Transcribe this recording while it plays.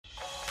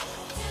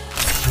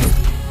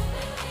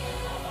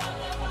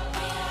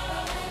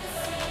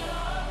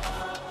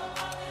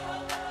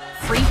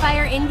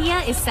Fire India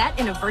is set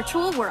in a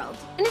virtual world,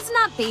 and it's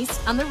not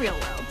based on the real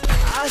world.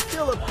 I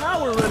feel a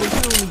power running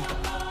through me.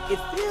 It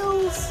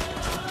feels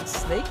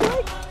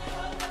snake-like?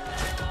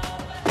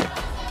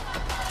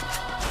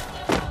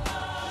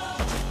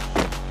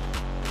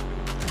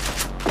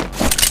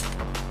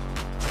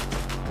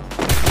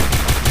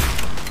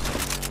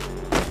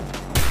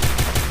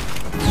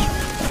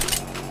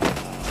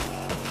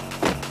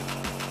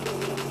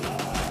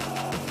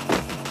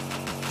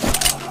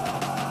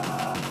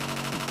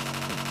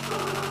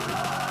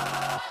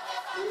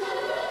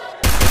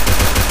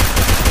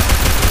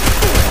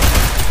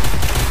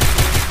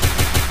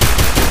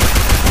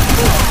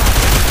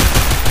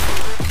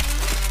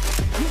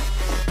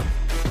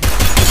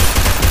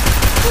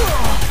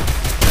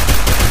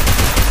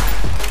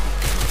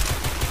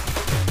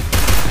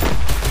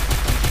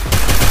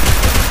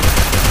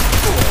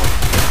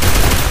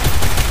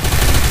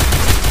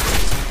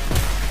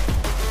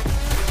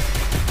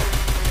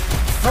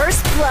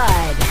 First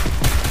blood.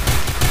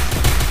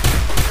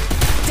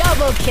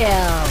 Double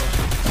kill.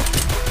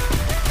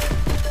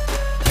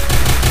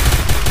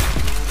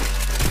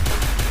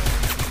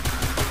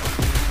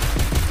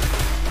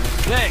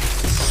 Thanks.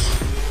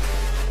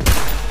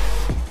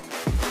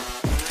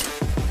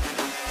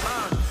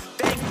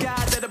 Thank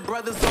God that the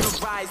brothers on the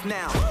rise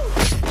now.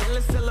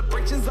 Endless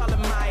celebrations all in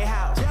my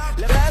house.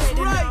 That's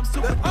right.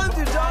 The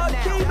underdog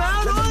came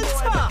out on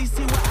top. Let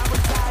see where I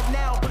reside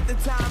now. Put the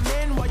time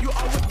in while you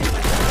always get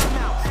the time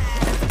out.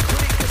 And to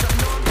quit it 'cause I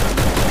know I'm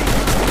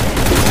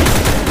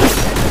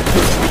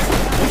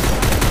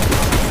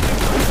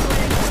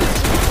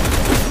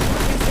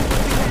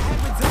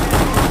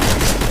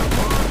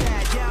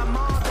yeah, I'm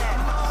all that.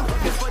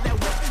 Looking for that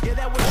whip, yeah,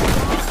 that what you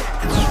want that.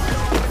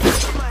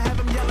 I'ma have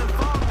him yelling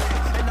for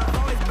that. And I've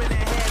always been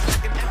ahead,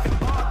 like an effing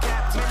ball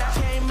cap. Man, I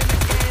came in the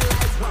game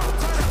like, whoa.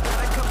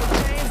 Got a couple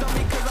chains on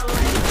me 'cause I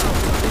like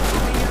those.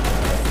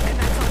 And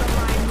I told them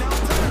I ain't no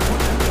time.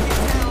 When I make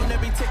it down,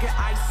 every ticket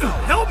I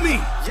sold. Help me!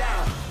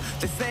 Yeah,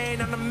 they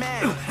saying I'm the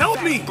man. Help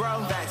Facts, me! bro.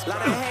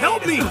 Lot of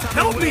Help me! haters, Help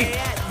tell me! where they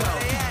at, though.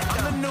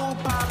 I'm the new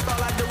pop,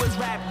 all I do is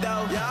rap,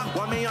 though.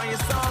 Want me on your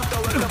song,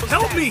 throw a couple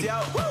Help stats, me!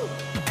 yo. Woo.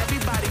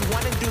 Everybody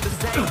wanna do the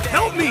same thing.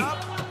 Help me!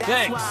 That's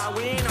Thanks. why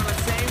we ain't on the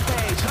same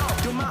page.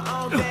 Do my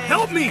own thing.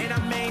 Help me! And I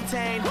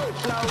maintain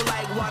flow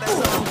like water,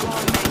 so I'm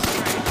going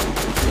mainstream.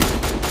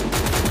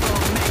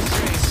 Going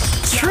mainstream.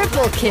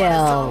 Triple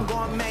kill.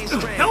 Going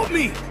mainstream. Help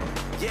me!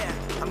 Yeah,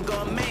 I'm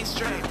going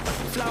mainstream.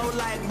 Flow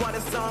like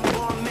water, so I'm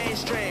going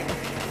mainstream.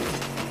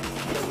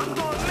 I'm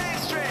going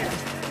mainstream.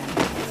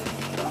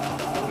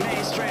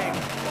 Mainstream.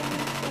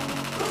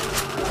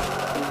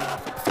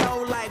 Flow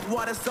like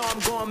water, so I'm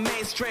going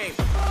mainstream.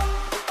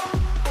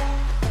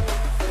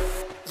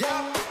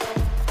 Yeah.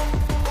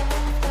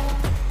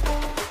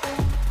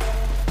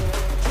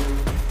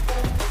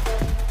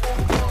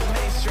 Going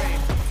mainstream.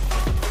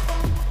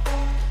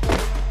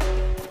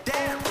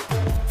 Damn.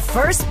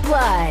 First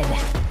blood.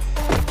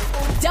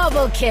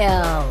 Double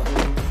kill.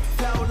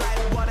 Flow like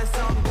water,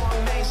 so I'm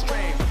going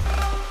mainstream.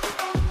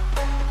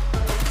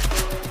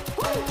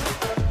 Woo.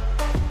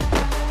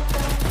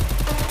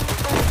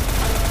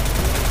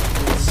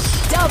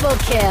 Double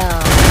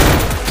kill.